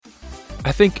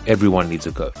I think everyone needs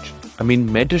a coach. I mean,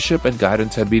 mentorship and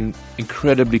guidance have been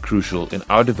incredibly crucial in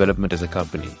our development as a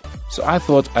company. So I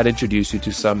thought I'd introduce you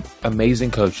to some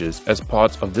amazing coaches as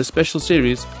part of this special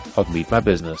series of Meet My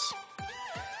Business.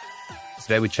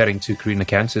 Today we're chatting to Karina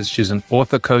Kantas. She's an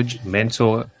author, coach,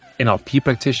 mentor, NLP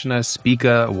practitioner,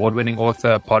 speaker, award-winning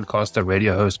author, podcaster,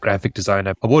 radio host, graphic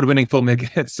designer, award-winning filmmaker,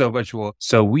 and so much more.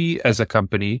 So we as a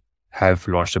company have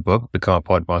launched a book, Become a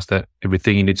Podmaster,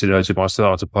 everything you need to know to master the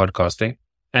art of podcasting.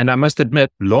 And I must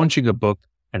admit, launching a book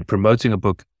and promoting a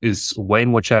book is way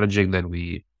more challenging than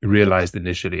we realized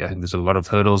initially. I think there's a lot of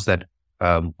hurdles that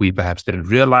we perhaps didn't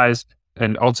realize.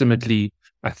 And ultimately,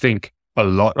 I think a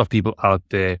lot of people out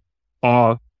there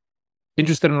are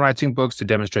interested in writing books to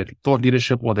demonstrate thought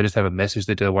leadership, or they just have a message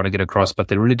that they want to get across, but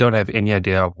they really don't have any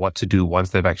idea of what to do once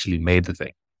they've actually made the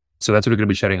thing. So that's what we're going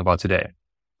to be chatting about today.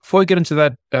 Before we get into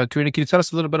that, Karina, can you tell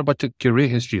us a little bit about your career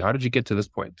history? How did you get to this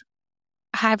point?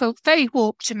 I have a very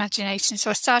warped imagination, so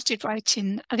I started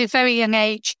writing at a very young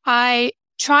age. I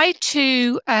tried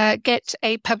to get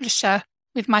a publisher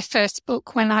with my first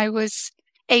book when I was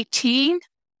 18.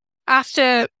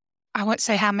 After, I won't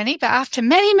say how many, but after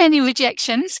many, many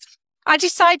rejections, I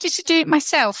decided to do it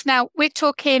myself. Now, we're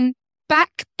talking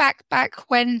back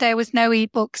when there was no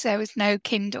ebooks, there was no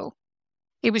Kindle.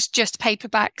 It was just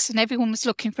paperbacks, and everyone was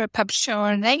looking for a publisher or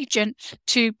an agent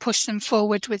to push them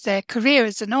forward with their career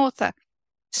as an author.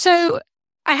 So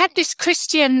I had this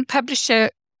Christian publisher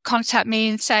contact me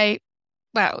and say,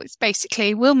 well, it's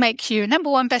basically, we'll make you a number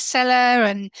one bestseller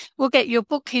and we'll get your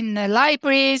book in the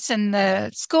libraries and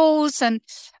the schools. And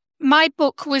my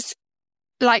book was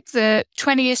like the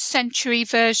 20th century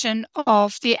version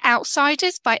of The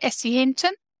Outsiders by S.E.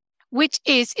 Hinton, which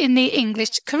is in the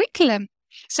English curriculum.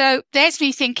 So there's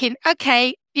me thinking,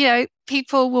 okay,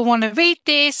 people will want to read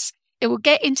this. It will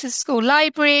get into the school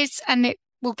libraries and it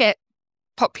will get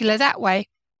popular that way.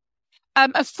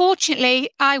 Unfortunately,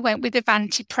 I went with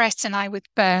Avanti Press and I was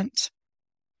burnt,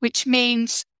 which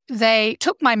means they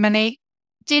took my money,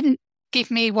 didn't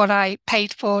give me what I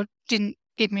paid for, didn't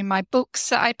give me my books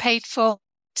that I paid for,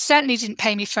 certainly didn't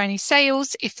pay me for any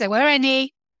sales, if there were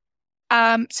any.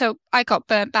 So I got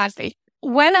burnt badly.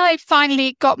 When I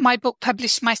finally got my book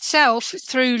published myself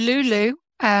through Lulu,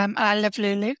 I love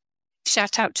Lulu,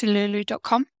 shout out to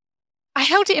lulu.com. I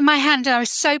held it in my hand and I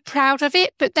was so proud of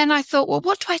it. But then I thought, well,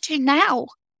 what do I do now?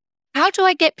 How do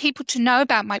I get people to know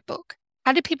about my book?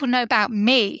 How do people know about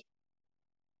me?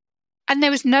 And there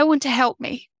was no one to help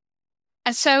me.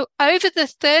 And so over the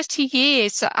 30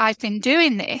 years that I've been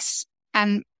doing this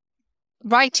and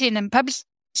writing and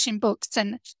publishing books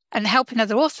and helping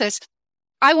other authors,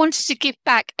 I wanted to give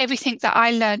back everything that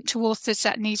I learned to authors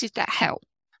that needed that help.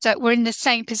 So we're in the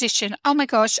same position. Oh my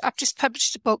gosh, I've just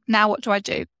published a book. Now what do I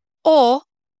do? Or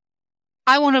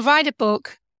I want to write a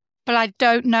book, but I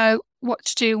don't know what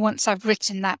to do once I've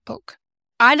written that book.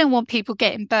 I don't want people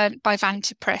getting burnt by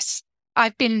Vanity Press.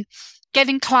 I've been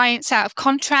getting clients out of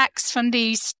contracts from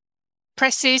these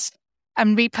presses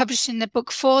and republishing the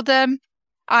book for them.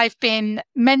 I've been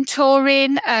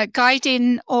mentoring,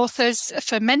 guiding authors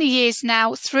for many years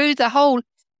now through the whole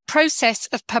process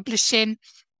of publishing.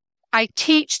 I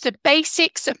teach the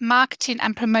basics of marketing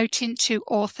and promoting to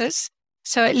authors.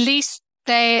 So at least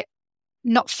they're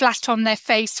not flat on their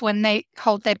face when they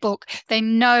hold their book. They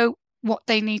know what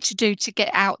they need to do to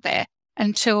get out there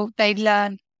until they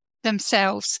learn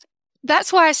themselves.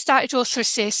 That's why I started Author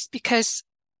Assist, because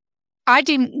I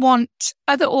didn't want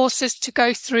other authors to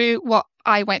go through what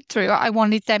I went through. I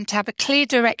wanted them to have a clear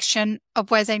direction of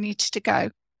where they needed to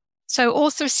go. So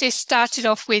Author Assist started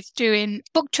off with doing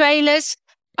book trailers.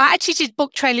 I actually did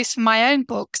book trailers for my own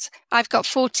books. I've got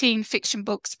 14 fiction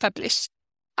books published.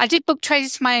 I did book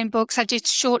trailers for my own books. I did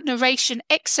short narration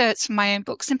excerpts from my own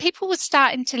books, and people were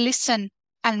starting to listen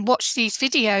and watch these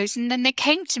videos. And then they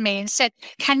came to me and said,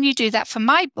 can you do that for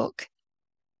my book?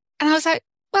 And I was like,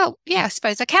 well, yeah, I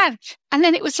suppose I can. And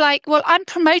then it was like, well, I'm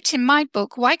promoting my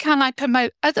book. Why can't I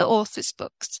promote other authors'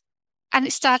 books? And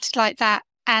it started like that.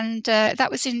 And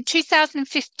that was in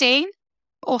 2015,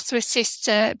 Author Assist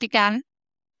began.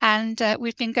 And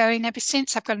we've been going ever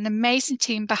since. I've got an amazing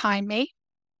team behind me.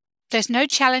 There's no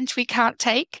challenge we can't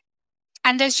take.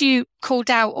 And as you called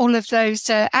out all of those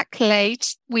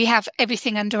accolades, we have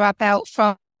everything under our belt,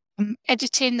 from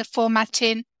editing, the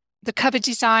formatting, the cover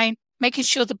design, making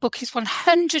sure the book is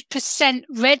 100%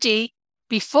 ready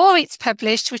before it's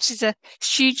published, which is a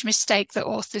huge mistake that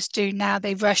authors do now.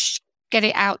 They rush, get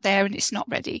it out there, and it's not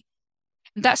ready.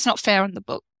 That's not fair on the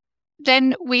book.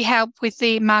 Then we help with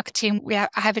the marketing. I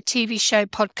have a TV show,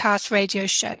 podcast, radio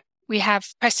show. We have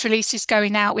press releases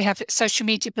going out. We have social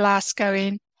media blasts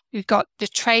going. We've got the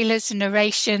trailers and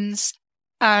narrations.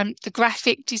 the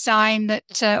graphic design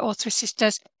that Author Assist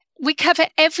does. We cover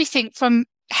everything from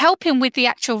helping with the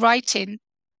actual writing,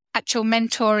 actual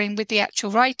mentoring with the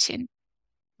actual writing,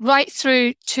 right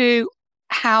through to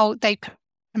how they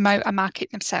promote and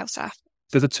market themselves after.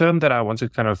 There's a term that I want to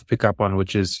kind of pick up on,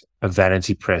 which is a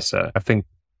vanity presser. I think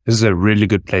this is a really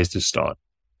good place to start.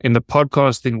 In the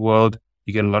podcasting world,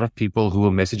 you get a lot of people who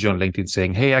will message you on LinkedIn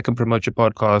saying, hey, I can promote your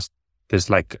podcast. There's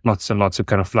like lots and lots of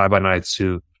kind of fly-by-nights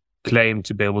who claim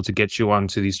to be able to get you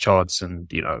onto these charts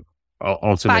and, you know,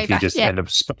 ultimately just end up,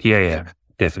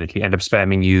 definitely end up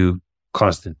spamming you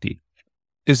constantly.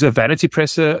 Is a vanity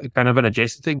presser kind of an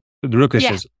adjacent thing? The real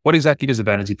question is, what exactly is a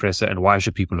vanity presser and why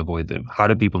should people avoid them? How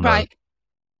do people know? Right.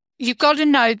 You've got to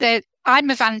know that I'm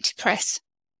a vanity press.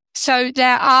 So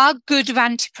there are good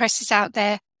vanity presses out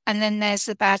there, and then there's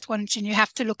the bad ones, and you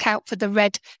have to look out for the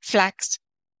red flags.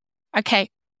 Okay.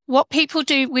 What people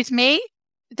do with me,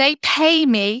 they pay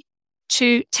me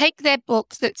to take their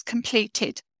book that's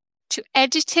completed, to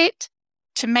edit it,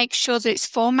 to make sure that it's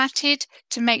formatted,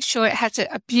 to make sure it has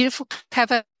a beautiful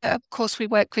cover. Of course, we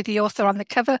work with the author on the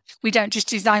cover. We don't just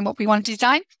design what we want to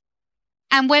design.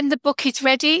 And when the book is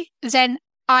ready, then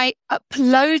I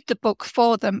upload the book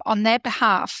for them on their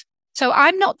behalf. So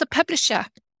I'm not the publisher.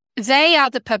 They are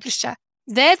the publisher.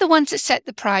 They're the ones that set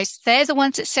the price. They're the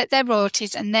ones that set their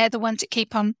royalties, and they're the ones that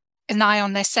keep an eye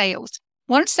on their sales.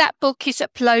 Once that book is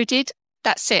uploaded,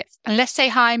 that's it. Unless they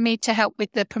hire me to help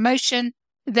with the promotion,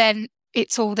 then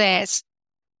it's all theirs.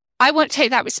 I won't take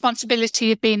that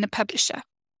responsibility of being the publisher.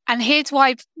 And here's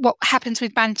why what happens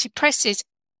with vanity presses.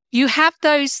 You have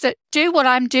those that do what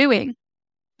I'm doing,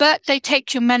 but they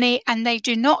take your money and they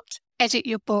do not edit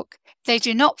your book. They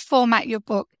do not format your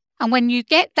book. And when you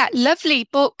get that lovely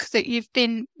book that you've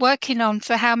been working on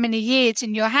for how many years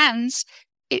in your hands,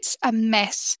 it's a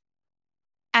mess.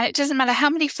 And it doesn't matter how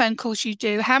many phone calls you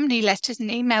do, how many letters and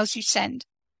emails you send,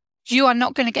 you are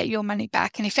not going to get your money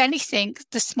back. And if anything,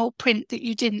 the small print that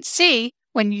you didn't see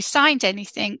when you signed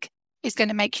anything is going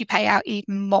to make you pay out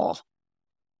even more.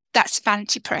 That's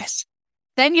vanity press.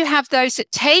 Then you have those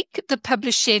that take the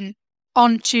publishing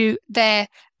onto their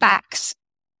backs.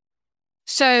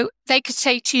 So they could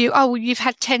say to you, oh, well, you've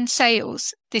had 10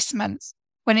 sales this month,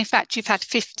 when in fact you've had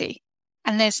 50,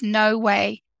 and there's no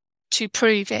way to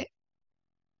prove it.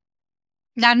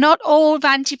 Now, not all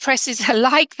vanity presses are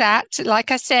like that.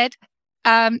 Like I said,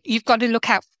 you've got to look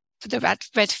out for the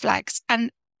red flags.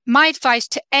 And my advice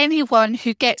to anyone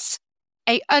who gets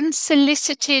a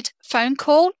unsolicited phone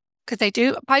call, because they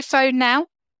do it by phone now,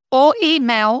 or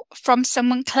email from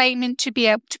someone claiming to be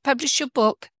able to publish your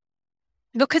book,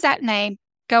 look at that name,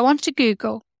 go onto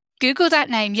Google that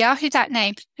name, Yahoo that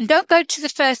name, and don't go to the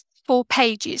first 4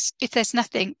 pages. If there's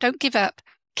nothing, don't give up.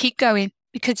 Keep going,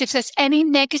 because if there's any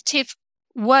negative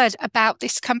word about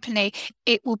this company,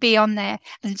 it will be on there.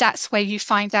 And that's where you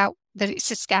find out that it's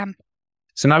a scam.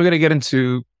 So now we're going to get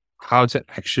into how to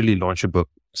actually launch a book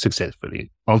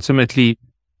successfully. Ultimately,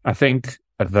 I think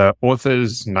the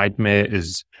author's nightmare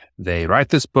is they write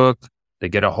this book, they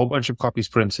get a whole bunch of copies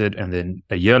printed, and then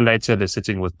a year later, they're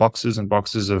sitting with boxes and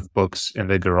boxes of books in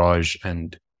their garage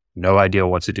and no idea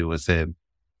what to do with them.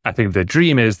 I think the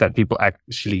dream is that people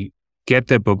actually get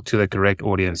their book to the correct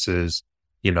audiences,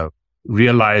 you know,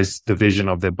 realize the vision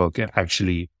of their book and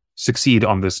actually succeed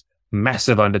on this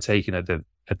massive undertaking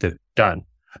that they've done.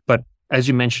 But as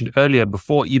you mentioned earlier,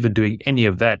 before even doing any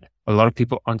of that, a lot of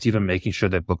people aren't even making sure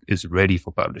their book is ready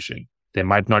for publishing. They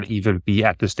might not even be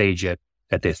at the stage yet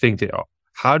that they think they are.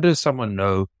 How does someone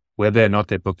know whether or not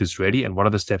their book is ready, and what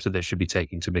are the steps that they should be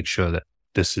taking to make sure that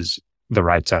this is the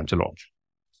right time to launch?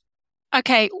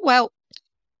 Okay, well,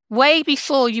 way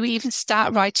before you even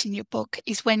start writing your book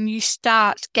is when you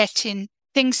start getting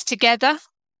things together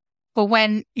for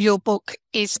when your book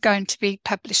is going to be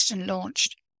published and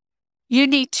launched. You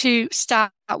need to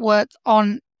start work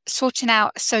on sorting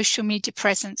out a social media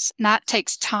presence. And that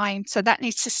takes time, so that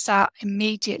needs to start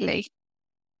immediately.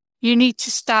 You need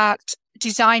to start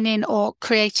designing or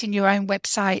creating your own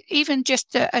website, even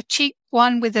just a cheap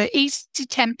one with an easy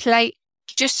template,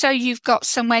 just so you've got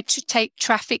somewhere to take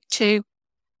traffic to,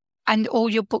 and all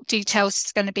your book details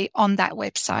is going to be on that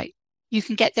website. You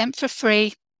can get them for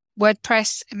free.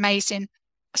 WordPress, amazing.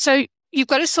 So you've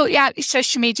got to sort out your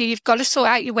social media, you've got to sort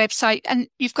out your website, and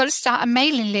you've got to start a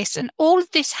mailing list. And all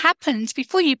of this happens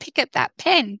before you pick up that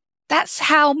pen. That's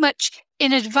how much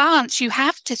in advance you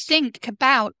have to think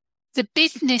about the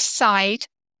business side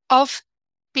of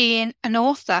being an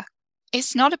author.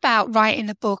 It's not about writing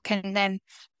a book and then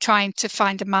trying to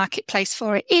find a marketplace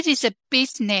for it. It is a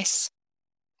business.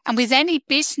 And with any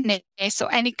business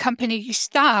or any company you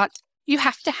start, you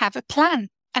have to have a plan.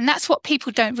 And that's what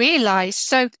people don't realize.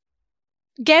 So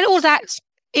get all that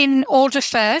in order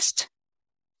first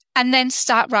and then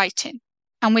start writing.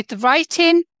 And with the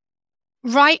writing,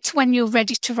 write when you're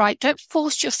ready to write. Don't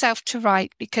force yourself to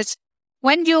write, because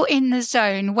when you're in the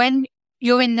zone, when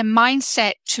you're in the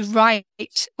mindset to write,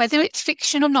 whether it's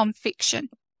fiction or non-fiction,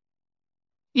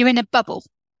 you're in a bubble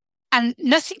and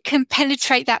nothing can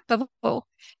penetrate that bubble,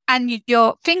 and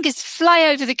your fingers fly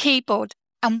over the keyboard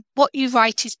and what you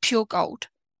write is pure gold.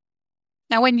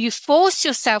 Now, when you force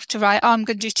yourself to write, I'm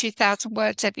going to do 2,000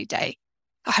 words every day.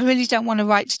 I really don't want to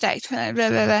write today.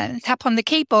 And tap on the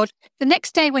keyboard. The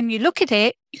next day when you look at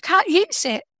it, you can't use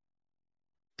it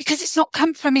because it's not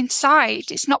come from inside.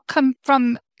 It's not come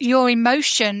from your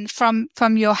emotion, from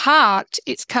your heart.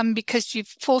 It's come because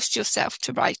you've forced yourself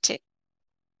to write it.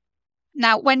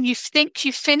 Now, when you think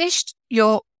you've finished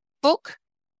your book,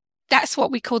 that's what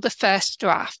we call the first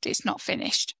draft. It's not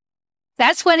finished.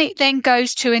 That's when it then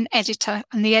goes to an editor,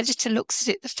 and the editor looks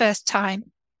at it the first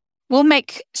time. We'll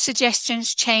make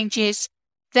suggestions, changes.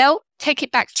 They'll take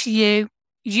it back to you.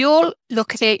 You'll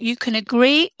look at it. You can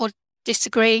agree or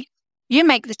disagree. You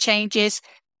make the changes.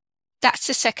 That's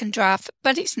the second draft,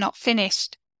 but it's not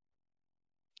finished.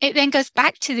 It then goes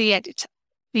back to the editor.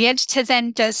 The editor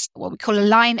then does what we call a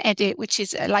line edit, which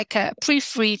is like a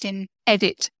proofreading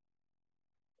edit.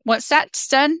 Once that's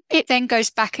done, it then goes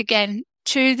back again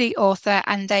to the author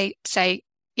and they say,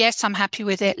 yes, I'm happy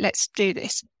with it. Let's do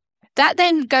this. That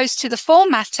then goes to the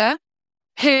formatter,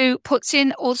 who puts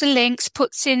in all the links,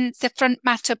 puts in the front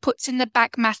matter, puts in the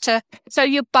back matter. So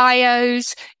your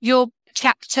bios, your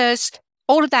chapters,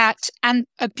 all of that. And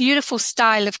a beautiful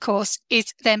style, of course,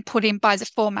 is then put in by the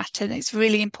formatter. And it's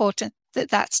really important that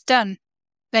that's done.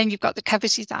 Then you've got the cover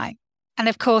design. And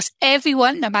of course,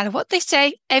 everyone, no matter what they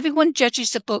say, everyone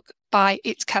judges the book by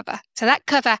its cover. So that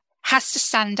cover has to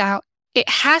stand out. It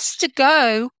has to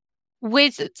go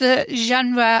with the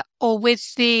genre or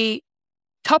with the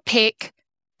topic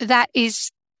that is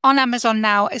on Amazon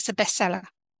now as a bestseller.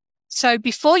 So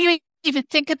before you even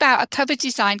think about a cover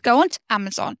design, go onto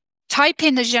Amazon, type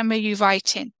in the genre you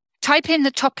write in, type in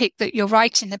the topic that you're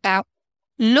writing about,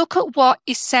 look at what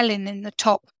is selling in the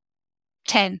top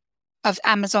 10 of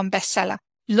Amazon bestseller.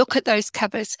 Look at those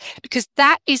covers, because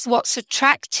that is what's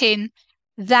attracting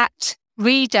that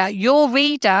reader. Your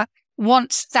reader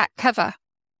wants that cover.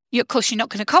 Of course, you're not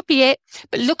going to copy it,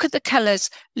 but look at the colors,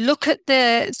 look at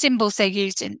the symbols they're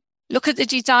using, look at the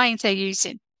designs they're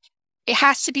using. It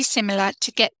has to be similar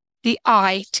to get the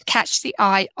eye, to catch the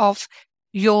eye of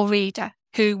your reader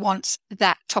who wants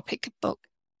that topic of book.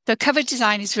 So cover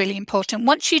design is really important.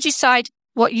 Once you decide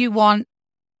what you want,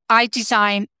 I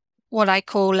design what I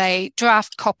call a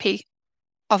draft copy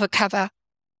of a cover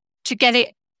to get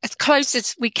it as close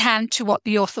as we can to what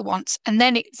the author wants. And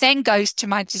then it then goes to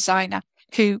my designer,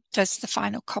 who does the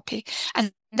final copy.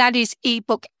 And that is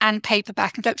ebook and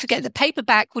paperback. And don't forget, the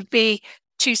paperback would be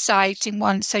 2 sides in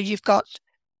one. So you've got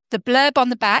the blurb on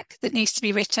the back that needs to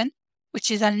be written, which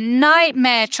is a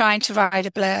nightmare trying to write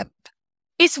a blurb.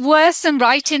 It's worse than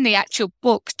writing the actual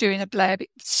book, doing a blurb. It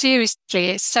seriously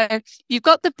is. So you've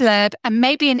got the blurb and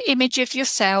maybe an image of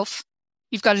yourself.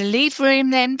 You've got to leave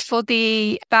room then for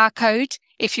the barcode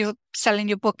if you're selling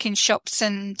your book in shops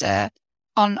and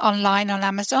online on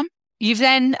Amazon. You've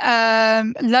then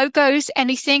logos,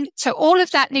 anything. So all of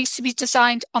that needs to be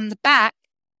designed on the back.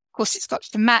 Of course, it's got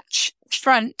to match the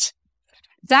front.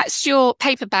 That's your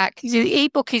paperback. The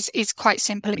ebook is quite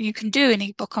simple. You can do an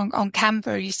ebook on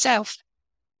Canva yourself.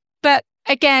 But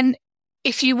again,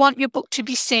 if you want your book to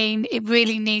be seen, it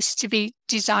really needs to be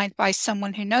designed by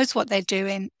someone who knows what they're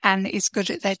doing and is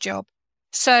good at their job.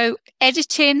 So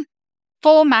editing,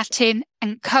 formatting,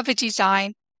 and cover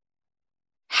design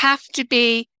have to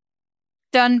be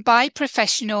done by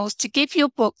professionals to give your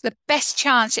book the best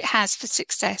chance it has for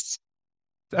success.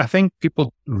 I think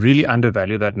people really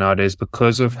undervalue that nowadays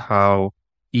because of how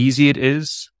easy it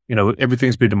is. You know,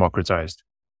 everything's been democratized.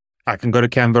 I can go to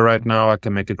Canva right now. I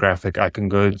can make a graphic. I can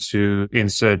go to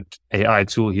insert AI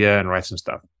tool here and write some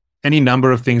stuff. Any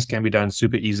number of things can be done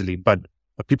super easily. But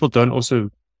what people don't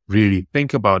also really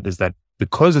think about is that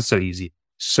because it's so easy,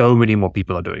 so many more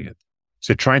people are doing it.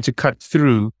 So trying to cut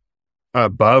through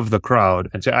above the crowd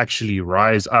and to actually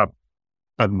rise up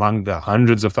among the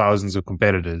hundreds of thousands of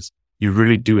competitors, you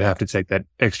really do have to take that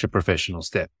extra professional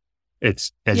step.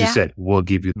 It's, as you said, will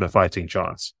give you the fighting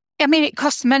chance. I mean, it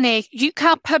costs money. You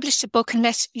can't publish a book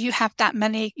unless you have that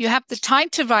money. You have the time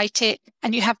to write it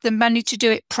and you have the money to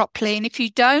do it properly. And if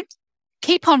you don't,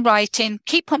 keep on writing,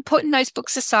 keep on putting those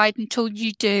books aside until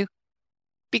you do.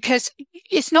 Because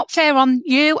it's not fair on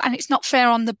you and it's not fair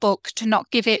on the book to not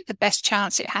give it the best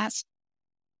chance it has.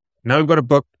 now we've got a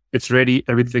book. It's ready.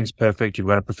 Everything's perfect. You've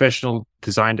got a professional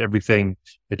designed everything.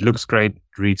 It looks great.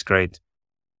 Reads great.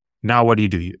 Now, what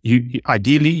do?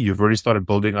 Ideally, you've already started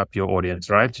building up your audience,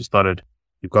 right? You've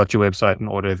got your website in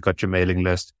order. You've got your mailing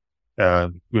list.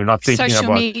 You're not thinking social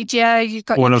about media. You've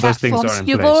got all your of those things platforms. are in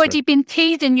You've place, already right? been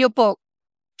teasing your book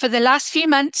for the last few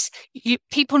months.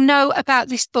 People know about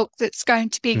this book that's going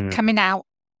to be coming out.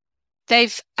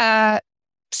 They've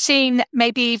seen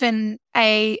maybe even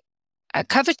a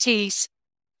cover tease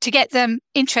to get them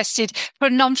interested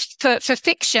for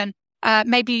fiction.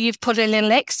 Maybe you've put a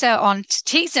little excerpt on to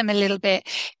tease them a little bit,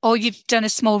 or you've done a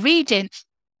small reading.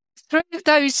 Through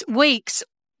those weeks,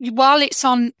 while it's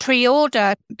on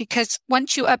pre-order, because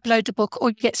once you upload the book, or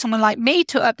you get someone like me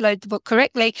to upload the book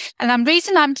correctly, and the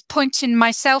reason I'm pointing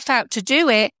myself out to do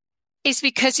it is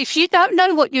because if you don't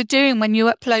know what you're doing when you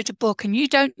upload a book and you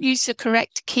don't use the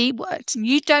correct keywords and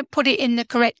you don't put it in the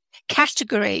correct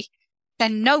category,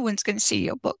 then no one's going to see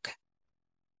your book.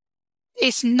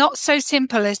 It's not so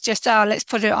simple as just, let's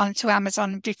put it onto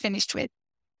Amazon and be finished with.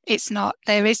 It's not.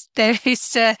 There is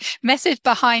a method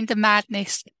behind the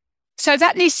madness. So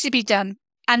that needs to be done.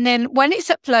 And then when it's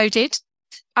uploaded,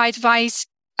 I advise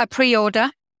a pre-order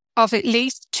of at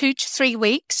least 2 to 3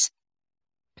 weeks.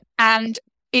 And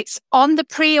it's on the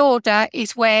pre-order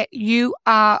is where you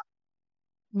are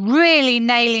really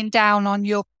nailing down on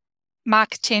your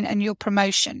marketing and your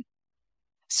promotion.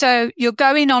 So you're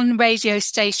going on radio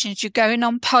stations, you're going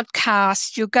on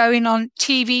podcasts, you're going on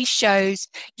TV shows,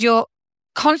 you're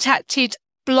contacted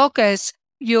bloggers,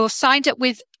 you're signed up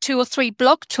with 2 or 3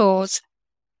 blog tours.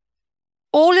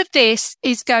 All of this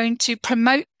is going to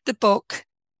promote the book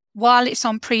while it's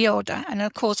on pre-order. And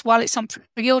of course, while it's on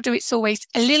pre-order, it's always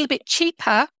a little bit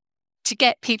cheaper to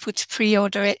get people to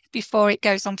pre-order it before it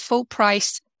goes on full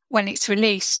price when it's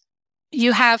released.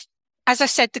 You have, as I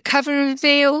said, the cover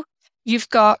reveal. You've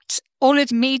got all of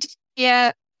the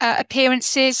media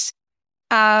appearances.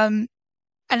 And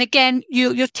again,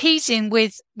 you're teasing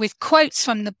with quotes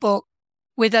from the book,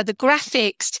 with other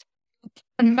graphics,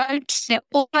 promoting it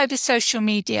all over social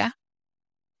media.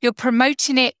 You're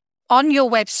promoting it on your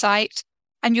website.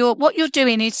 And what you're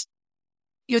doing is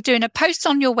you're doing a post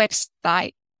on your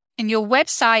website, and your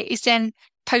website is then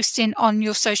posting on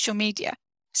your social media.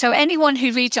 So anyone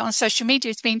who reads it on social media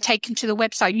is being taken to the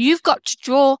website. You've got to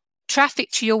draw traffic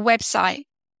to your website,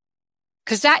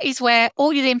 because that is where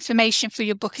all your information for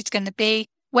your book is going to be,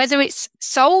 whether it's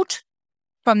sold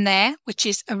from there, which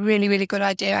is a really, really good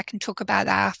idea. I can talk about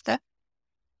that after.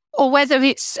 Or whether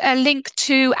it's a link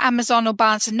to Amazon or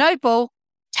Barnes & Noble,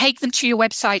 take them to your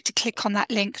website to click on that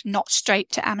link, not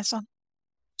straight to Amazon.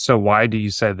 So why do you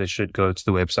say they should go to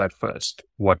the website first?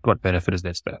 What benefit is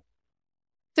there?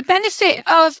 The benefit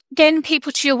of getting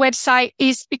people to your website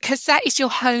is because that is your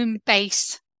home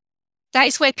base. That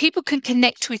is where people can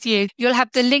connect with you. You'll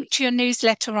have the link to your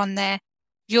newsletter on there.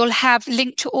 You'll have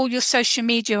link to all your social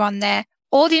media on there.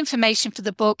 All the information for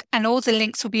the book and all the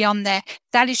links will be on there.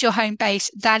 That is your home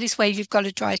base. That is where you've got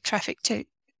to drive traffic to.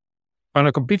 On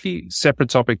a completely separate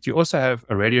topic, you also have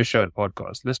a radio show and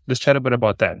podcast. Let's chat a bit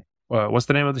about that. What's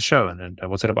the name of the show and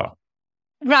what's it about?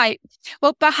 Right.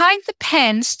 Well, Behind the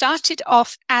Pen started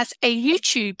off as a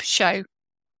YouTube show,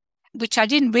 which I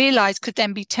didn't realize could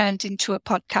then be turned into a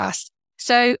podcast.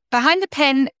 So Behind the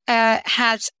Pen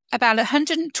has about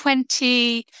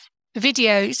 120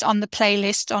 videos on the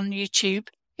playlist on YouTube.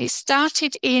 It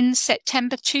started in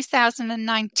September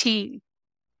 2019.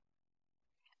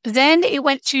 Then it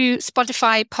went to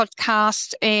Spotify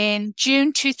podcast in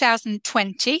June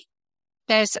 2020.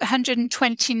 There's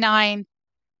 129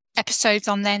 episodes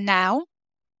on there now.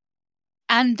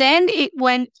 And then it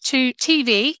went to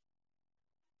TV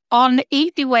on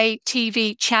Easy Way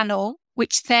TV channel,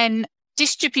 which then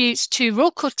distributes to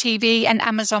Roku TV and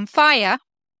Amazon Fire.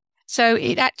 So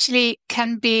it actually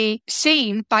can be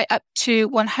seen by up to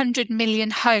 100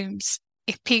 million homes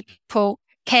if people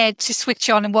cared to switch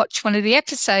on and watch one of the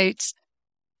episodes.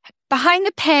 Behind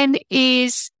the Pen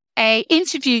is a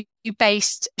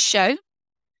interview-based show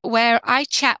where I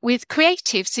chat with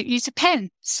creatives that use a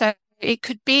pen. So it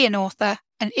could be an author,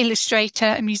 an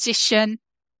illustrator, a musician,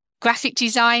 graphic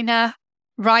designer,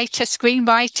 writer,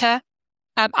 screenwriter.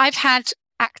 I've had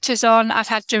actors on, I've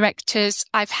had directors,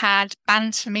 I've had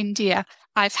bands from India,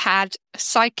 I've had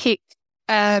psychic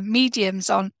mediums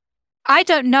on. I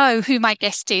don't know who my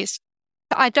guest is.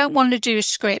 I don't want to do a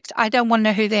script. I don't want to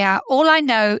know who they are. All I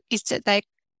know is that they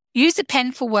use a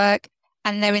pen for work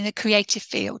and they're in the creative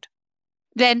field.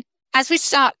 Then as we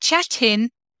start chatting,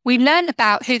 we learn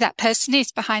about who that person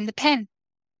is behind the pen,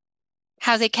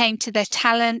 how they came to their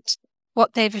talent,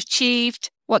 what they've achieved,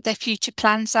 what their future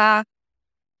plans are.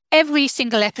 every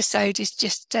single episode is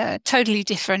just totally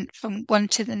different from one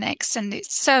to the next. And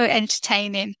it's so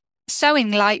entertaining, so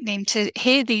enlightening to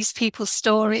hear these people's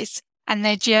stories and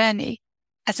their journey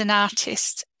as an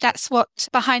artist. That's what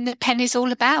Behind the Pen is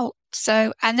all about.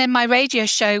 So, and then my radio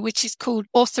show, which is called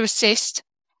Author Assist,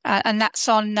 and that's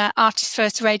on Artist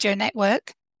First Radio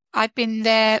Network. I've been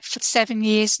there for 7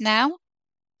 years now.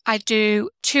 I do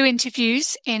 2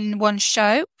 interviews in one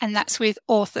show, and that's with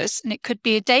authors. And it could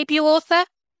be a debut author,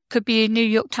 could be a New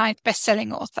York Times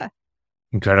bestselling author.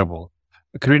 Incredible.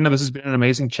 Karina, this has been an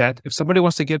amazing chat. If somebody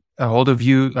wants to get a hold of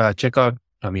you, check out,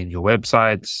 your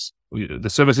websites, the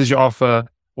services you offer,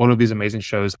 all of these amazing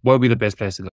shows, what would be the best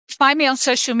place to go? Find me on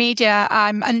social media.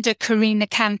 I'm under Karina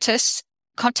Kantas.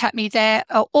 Contact me there.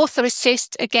 Author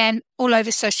Assist, again, all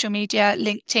over social media,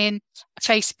 LinkedIn,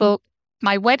 Facebook.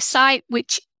 My website,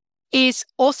 which is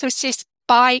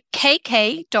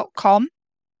authораssistbykk.com.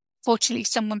 Fortunately,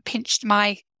 someone pinched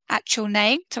my actual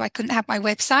name, so I couldn't have my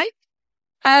website.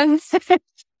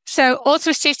 So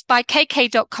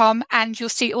authораssistbykk.com, and you'll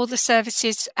see all the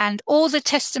services and all the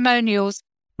testimonials.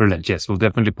 Brilliant. Yes, we'll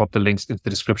definitely pop the links in the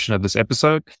description of this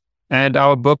episode. And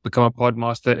our book, Become a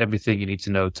Podmaster, Everything You Need to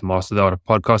Know to Master the Art of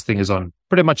Podcasting, is on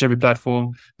pretty much every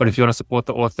platform. But if you want to support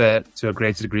the author to a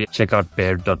greater degree, check out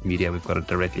baird.media. We've got it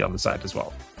directly on the site as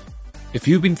well. If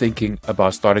you've been thinking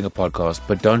about starting a podcast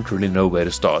but don't really know where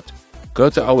to start, go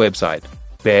to our website,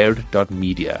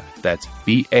 baird.media. That's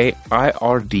BAIRD.media.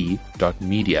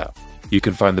 You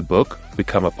can find the book,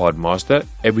 Become a Podmaster,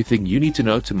 Everything You Need to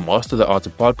Know to Master the Art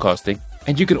of Podcasting.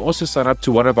 And you can also sign up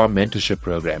to one of our mentorship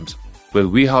programs, where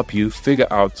we help you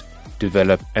figure out,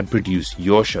 develop, and produce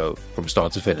your show from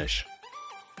start to finish.